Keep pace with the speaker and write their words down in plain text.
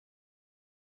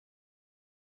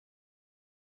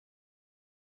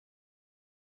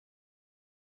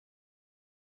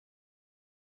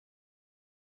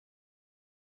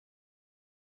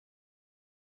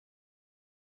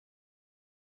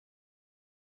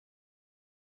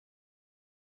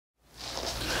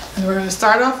And we're going to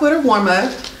start off with a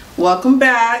warm-up. Welcome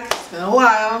back. It's been a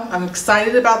while. I'm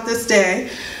excited about this day.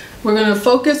 We're going to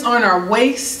focus on our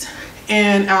waist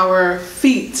and our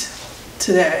feet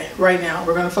today, right now.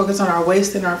 We're going to focus on our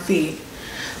waist and our feet.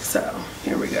 So,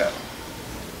 here we go.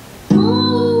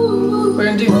 We're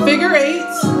going to do figure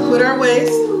eights with our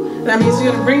waist. That means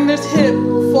you're going to bring this hip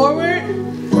forward,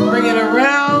 bring it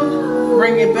around,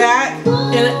 bring it back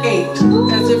in an 8,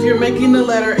 as if you're making the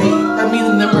letter 8. I mean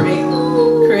the number 8.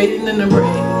 Creating the number 8.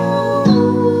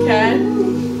 Okay?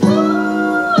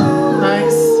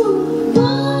 Nice.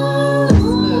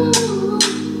 Smooth.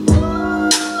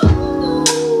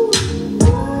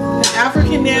 The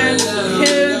African dance,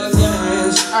 hips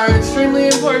are extremely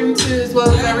important too, as well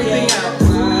as everything else.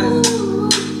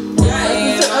 Let's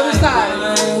do the other side.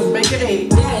 Make it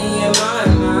 8.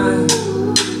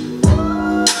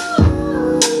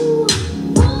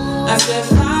 I said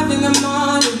 5 in the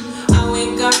morning. I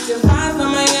wake up to 5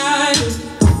 on my eyes.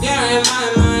 Yeah, in my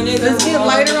mind. Let's get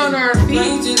lighter on our feet.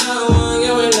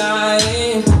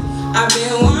 I've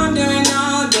been wandering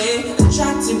all day. I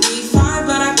tried to be fine,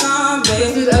 but I can't be.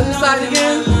 Let's do the other side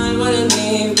again.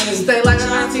 Stay light on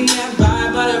our feet.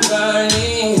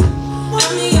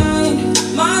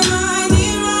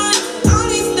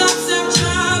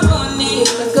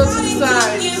 Let's go to the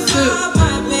side. Scoop.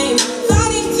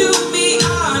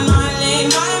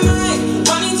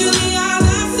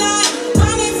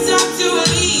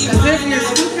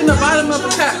 The bottom of a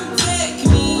cup.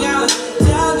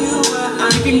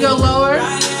 You can go lower. 1.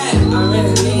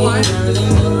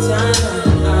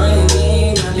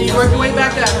 Then you work your way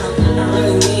back up.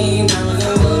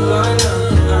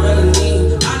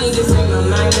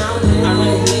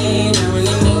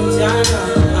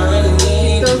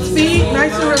 Keep those feet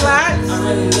nice and relaxed.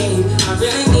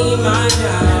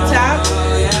 Tap.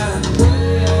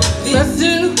 Let's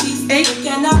do 8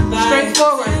 straight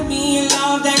forward.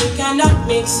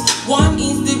 Mix. One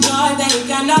is the joy that you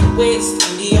cannot waste,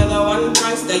 and the other one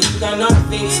price that you cannot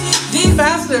fix. This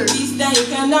faster. Is that you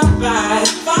cannot buy.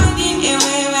 Finding a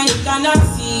way where you cannot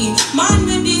see. Man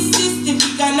with this system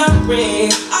you cannot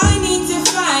break. I need to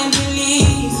find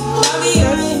release.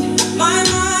 Behind my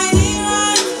mind it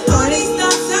runs. All these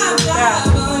thoughts I've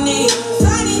got need.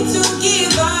 Fighting to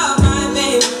give up my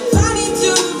babe. Fighting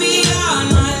to be on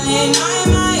my lane. My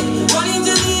mind running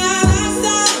to the other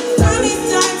side. Time is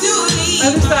time to leave.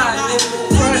 Other side.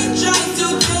 Daddy tries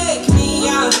to take me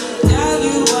out. Tell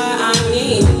you what I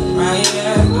need. Right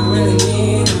here. I really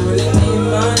need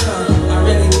my love. I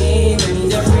really need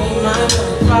to free my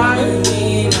love. 5. I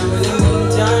really need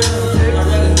time.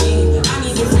 I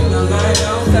need to free my mind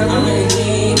out. I really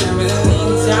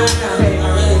need time.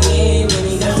 I really need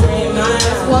to free my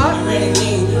love. What? I really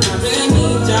need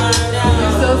time.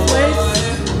 Use those weights.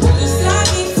 Just let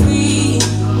me free.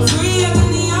 Freer than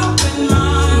the open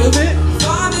mind. Move it.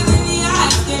 Farther than the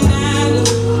eyes can handle.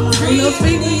 Bring those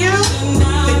feet to you.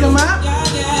 Pick them up.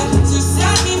 So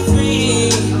set me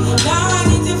free. Now I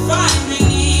need to find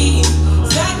relief.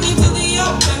 Set me to the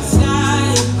open sky.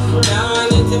 Now I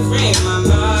need to free my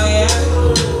mind.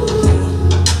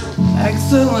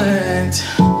 Excellent.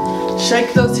 Shake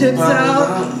those hips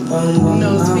out. And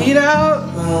those feet out.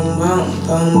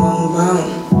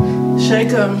 Shake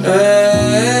them.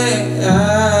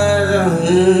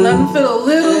 Let them feel a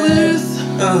little loose.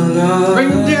 Bring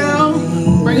them down.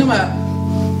 Bring them up.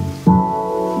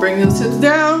 Bring those hips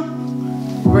down.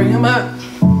 Bring them up.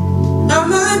 I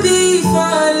might be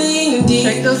falling deep.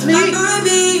 Shake those feet. I might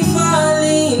be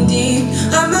falling deep.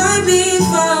 I might be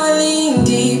falling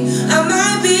deep. I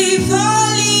might be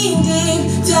falling deep.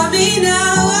 Tell me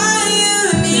now what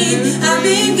you need. I've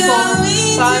been going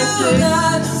to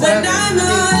God when I'm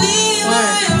only 1.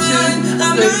 I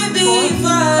might be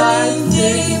falling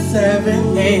deep.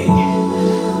 7, 8.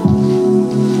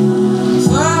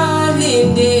 Falling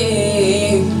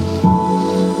deep.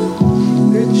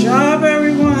 Good job,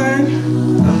 everyone.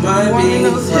 Warming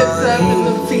those hips up and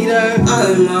the feet up. 3,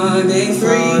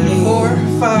 4,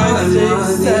 5,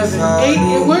 6, 7, 8.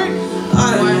 It worked.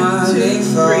 1, 2,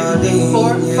 3,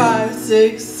 4, 5,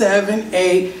 6, 7,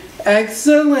 8.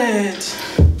 Excellent.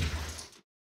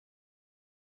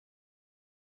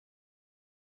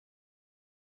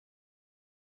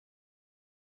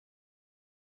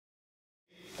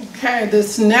 Okay,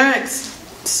 this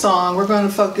next song, we're going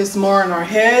to focus more on our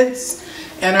heads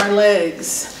and our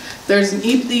legs. There's an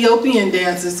Ethiopian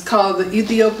dance. It's called the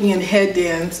Ethiopian head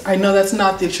dance. I know that's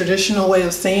not the traditional way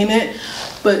of saying it,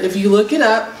 but if you look it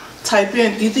up, type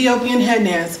in Ethiopian head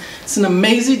dance. It's an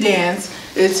amazing dance.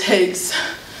 It takes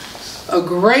a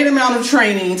great amount of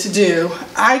training to do.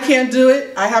 I can't do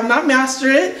it. I have not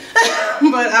mastered it,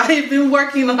 but I've been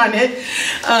working on it.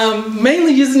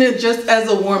 Mainly using it just as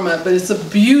a warm-up, but it's a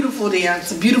beautiful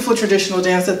dance, a beautiful traditional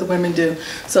dance that the women do.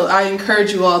 So I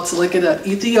encourage you all to look it up.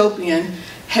 Ethiopian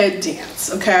head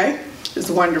dance, okay? It's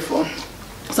wonderful.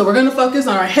 So we're gonna focus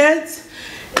on our heads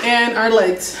and our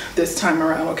legs this time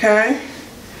around, okay?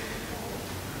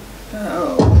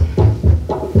 Oh.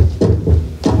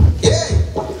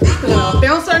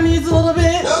 Bounce our knees a little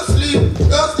bit. Don't sleep,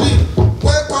 don't sleep.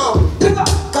 Wake up. Wake up.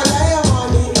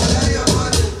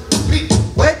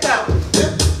 Wake up.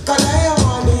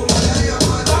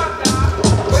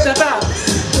 Step out.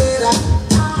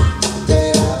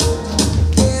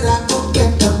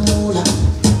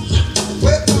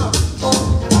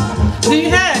 Do your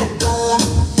head.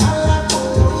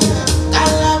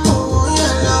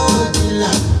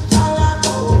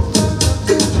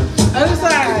 Other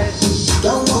side.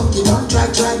 Don't walk, you don't try.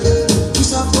 You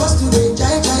supposed to be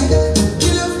jai.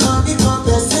 You look not be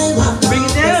compensate. Bring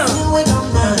it down.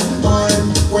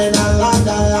 When I land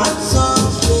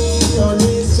softly on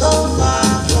this sofa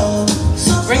floor.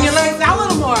 Bring your legs out a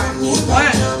little more. 1,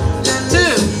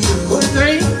 2,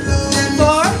 3,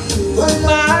 4,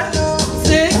 5,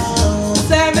 6,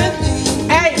 7,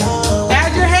 8.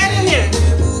 Add your head in here.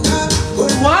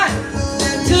 1,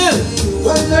 2,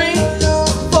 3,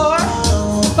 4,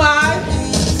 5,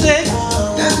 6,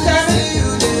 7,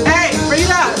 8. Bring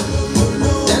it up.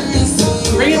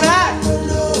 Bring it back.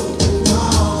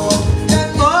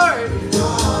 Forward.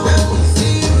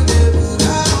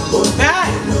 Back.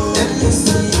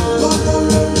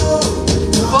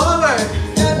 Forward.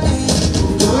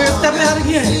 We're stepping out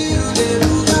again.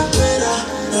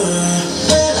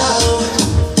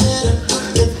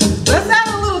 Let's add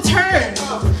a little turn.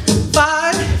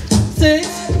 5, 6,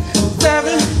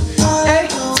 7, 8.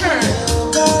 Turn.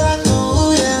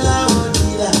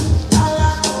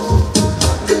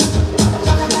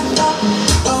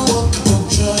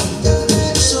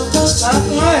 Last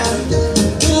one.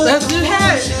 Let's do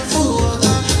head.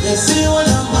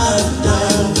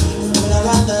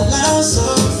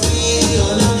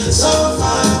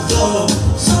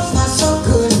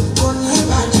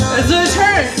 Let's do a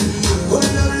turn.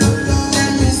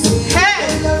 Head.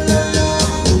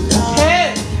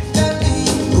 Head.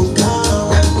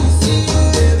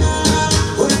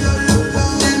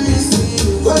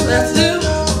 Let's do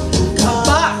a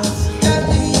box.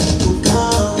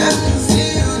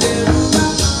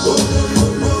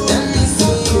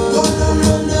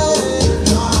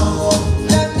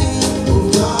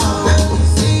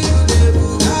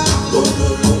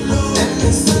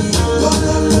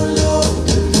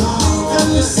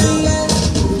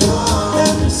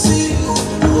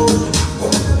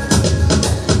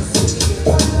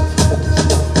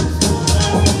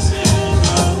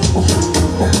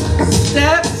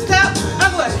 Step, step,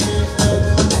 away.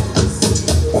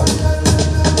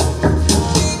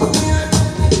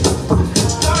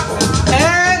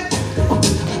 And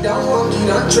Don't walk, you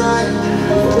don't try.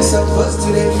 You're supposed to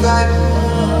be vibe.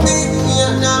 Leave me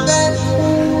on my bed.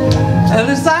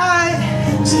 other side.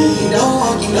 You don't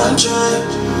walk, you don't try.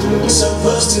 You're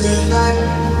supposed to be vibe.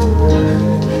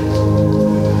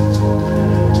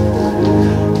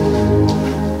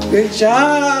 Good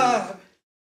job.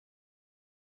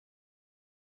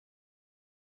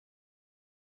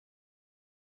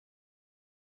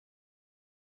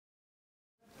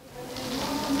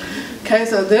 Okay,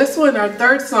 so this one, our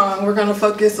third song, we're going to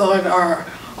focus on our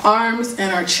arms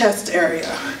and our chest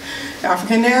area.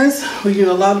 African dance, we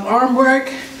do a lot of arm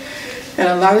work and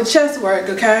a lot of chest work,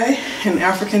 okay, in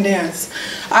African dance.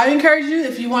 I encourage you,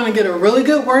 if you want to get a really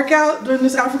good workout during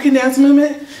this African dance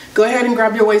movement, go ahead and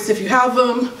grab your weights if you have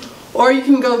them, or you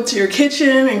can go to your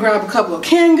kitchen and grab a couple of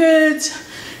canned goods,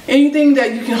 anything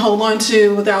that you can hold on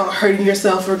to without hurting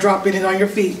yourself or dropping it on your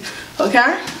feet,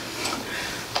 okay?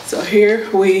 So here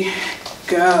we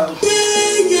go.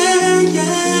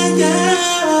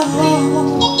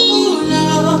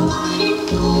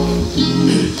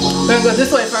 We're gonna go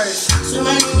this way first.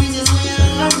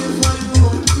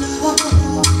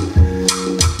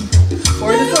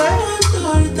 Forward this way.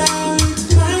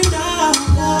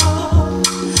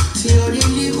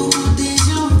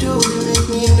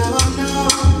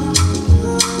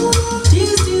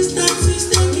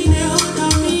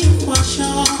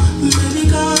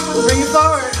 Bring it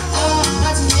forward.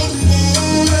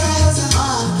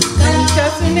 Bring your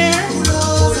chest in there.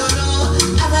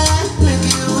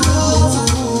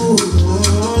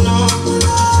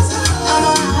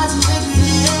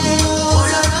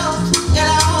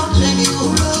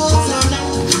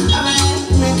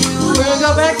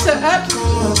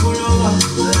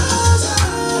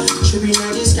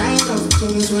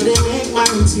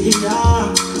 yeah.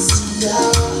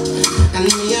 And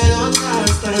me alone can't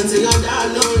stand to your dad,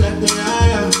 no let me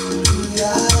higher.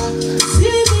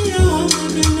 See me home,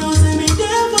 make you know, say me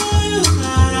there for you,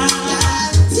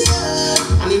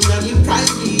 and if not you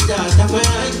price me that, that's why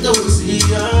I don't see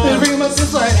ya. Bring him up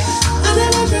this way. I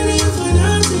never traded you for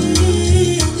nothing.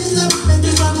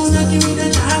 This love will not give me the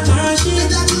jack and shit.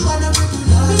 That you wanna break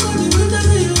it up. Because the good that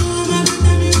you want, my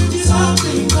baby, with this all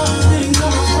thing,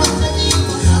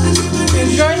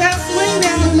 Enjoy that swing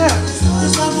down there.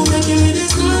 this love will make me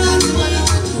this good.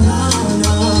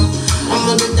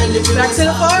 Back to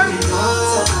the floor.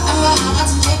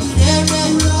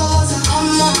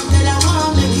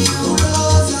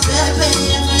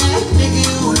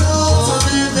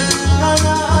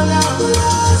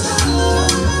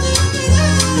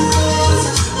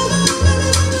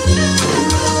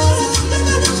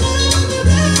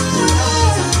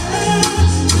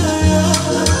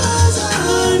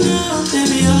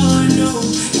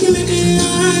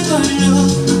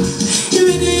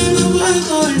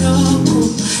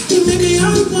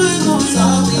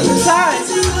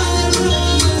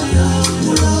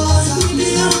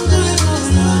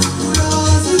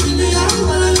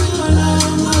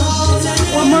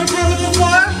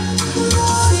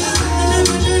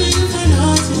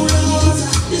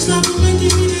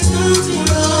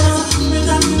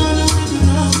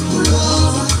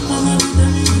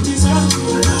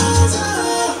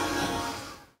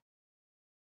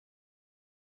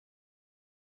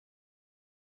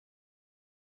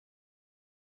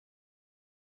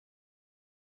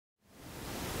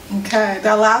 Okay,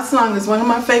 that last song is one of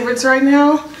my favorites right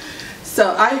now.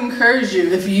 So I encourage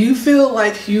you, if you feel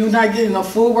like you're not getting a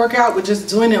full workout with just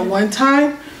doing it one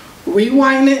time,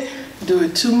 rewind it, do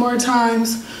it 2 more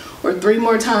times or 3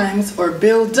 more times, or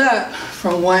build up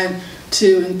from 1,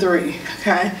 2, and 3.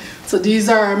 Okay, so these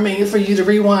are made for you to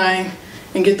rewind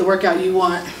and get the workout you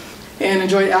want and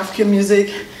enjoy African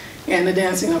music and the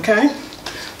dancing. Okay,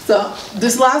 so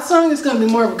this last song is going to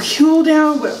be more of a cool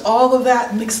down with all of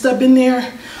that mixed up in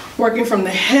there, working from the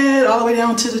head all the way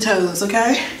down to the toes.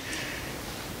 Okay,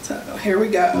 so here we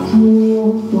go.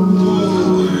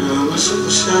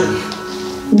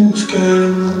 Okay,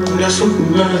 let's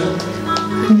cool down.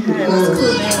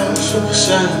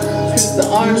 Here's the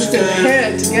arms to the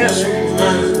head together.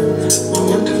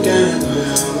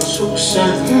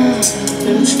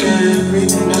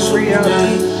 Breathe out.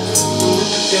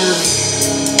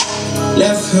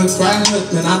 Left hook, right hook,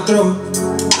 then I throw.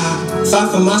 I fight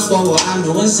for my spot, what I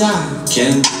know is I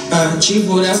can achieve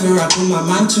whatever I put my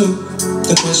mind to.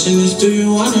 The question is, do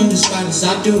you want it as bad as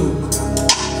I do?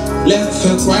 Left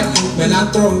hook, right hook, then I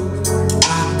throw.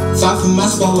 I fight for my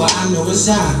spot, what I know is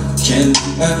I can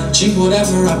achieve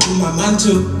whatever I put my mind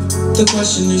to. The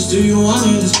question is, do you want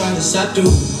it as bad as I do?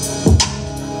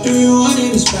 Do you want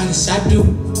it as bad as I do?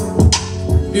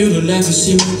 Build a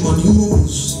legacy, make money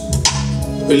moves.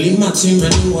 Believe my team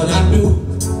and do what I do.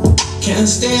 Can't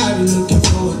stay out and looking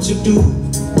for what to do.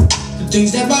 The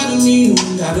things that bother me, you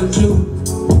ain't got a clue.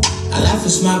 I laugh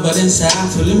and smile, but inside I'm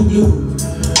feeling blue.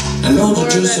 I know the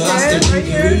truth, so I still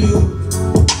think it with you.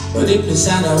 But deep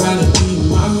inside, I'd rather be in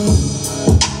my room.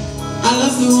 I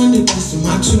love it when they dance to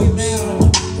my tunes.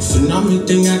 A phenomenal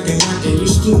thing I can not get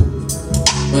used to.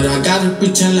 But I gotta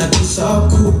pretend like it's all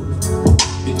cool.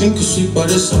 You think it's sweet,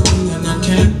 but it's something that I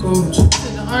can't go to.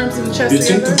 Arms and chest you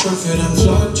think together. I'm perfect, I'm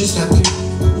flawed just like you.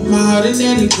 My heart is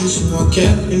dedication, what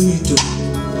kept in me do.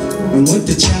 And with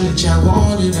the challenge I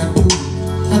want it, I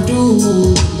do.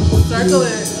 Circle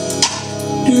it.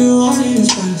 Do you want it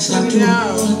as bad as I do?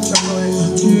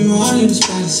 Do you want it as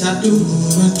bad as I do?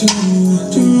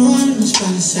 Do you want it as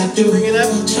bad as I do? Bring it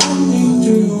up. Tell me,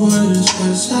 do you want it as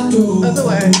bad as I do? Other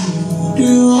way. Do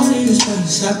you want it as bad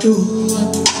as I do?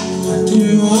 Do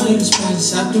you want it as bad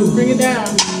as I do? Bring it down.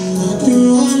 Do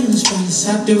you want it as bad as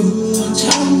I do?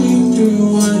 Tell me, do you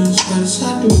want it as bad as I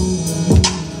do?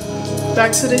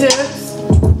 Back to the hips.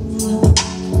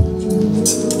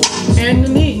 And the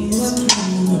knees.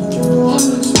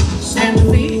 And the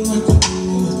feet.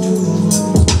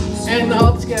 And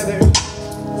all together.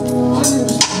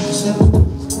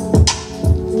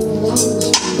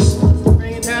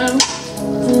 Bring it down.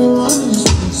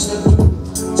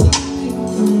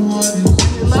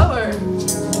 And lower.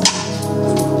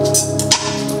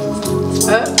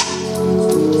 Up.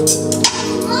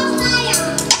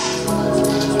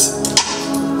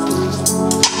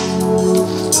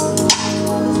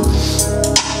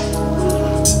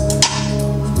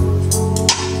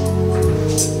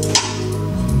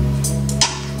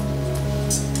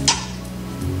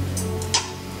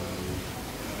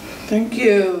 Thank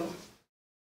you.